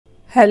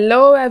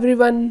Hello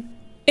everyone.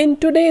 In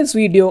today's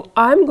video,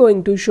 I'm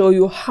going to show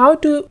you how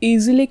to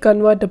easily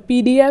convert a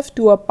PDF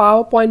to a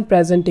PowerPoint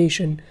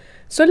presentation.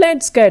 So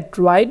let's get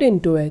right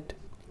into it.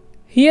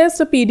 Here's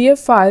the PDF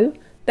file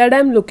that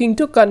I'm looking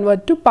to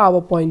convert to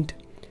PowerPoint.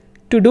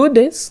 To do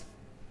this,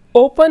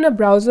 open a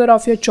browser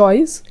of your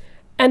choice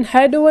and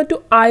head over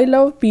to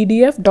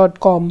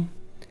ilovepdf.com.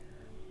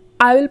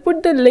 I will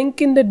put the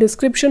link in the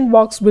description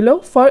box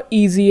below for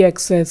easy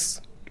access.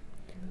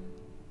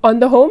 On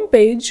the home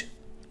page,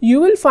 you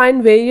will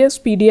find various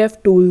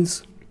PDF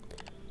tools.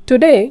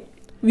 Today,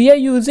 we are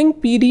using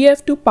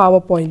PDF to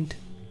PowerPoint.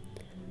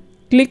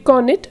 Click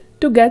on it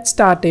to get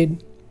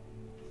started.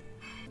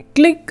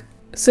 Click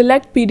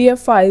Select PDF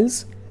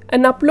files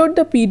and upload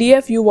the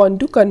PDF you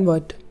want to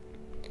convert.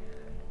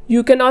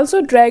 You can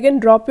also drag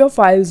and drop your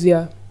files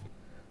here.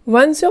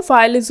 Once your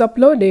file is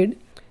uploaded,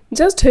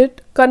 just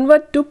hit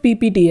Convert to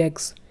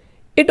PPTX.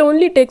 It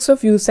only takes a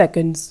few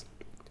seconds.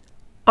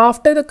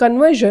 After the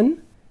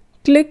conversion,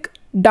 click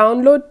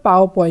Download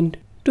PowerPoint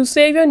to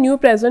save your new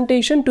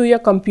presentation to your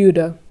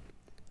computer.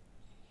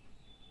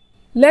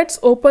 Let's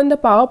open the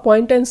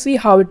PowerPoint and see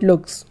how it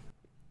looks.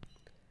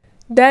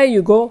 There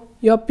you go,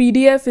 your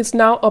PDF is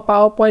now a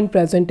PowerPoint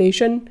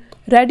presentation,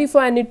 ready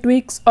for any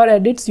tweaks or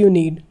edits you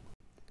need.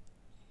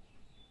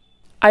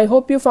 I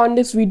hope you found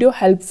this video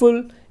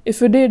helpful.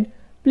 If you did,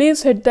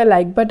 please hit the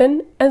like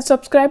button and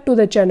subscribe to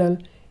the channel.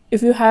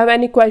 If you have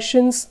any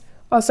questions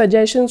or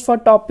suggestions for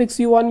topics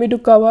you want me to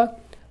cover,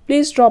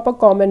 please drop a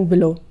comment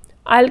below.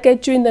 I'll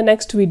catch you in the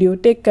next video.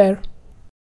 Take care.